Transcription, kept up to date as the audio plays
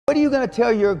going to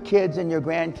tell your kids and your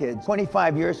grandkids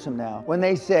 25 years from now when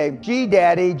they say, gee,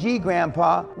 Daddy, gee,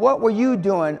 Grandpa, what were you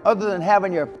doing other than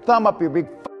having your thumb up your big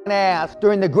ass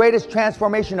during the greatest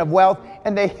transformation of wealth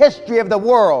in the history of the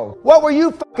world? What were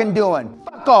you fucking doing?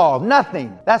 Fuck all,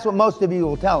 nothing. That's what most of you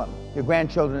will tell them, your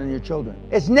grandchildren and your children.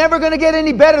 It's never going to get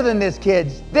any better than this,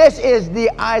 kids. This is the,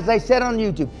 as I said on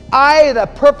YouTube, the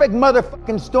perfect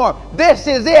motherfucking storm. This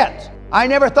is it. I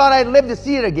never thought I'd live to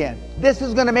see it again. This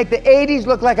is going to make the 80s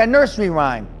look like a nursery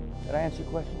rhyme. Did I answer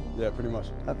your question? Yeah, pretty much.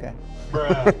 Okay.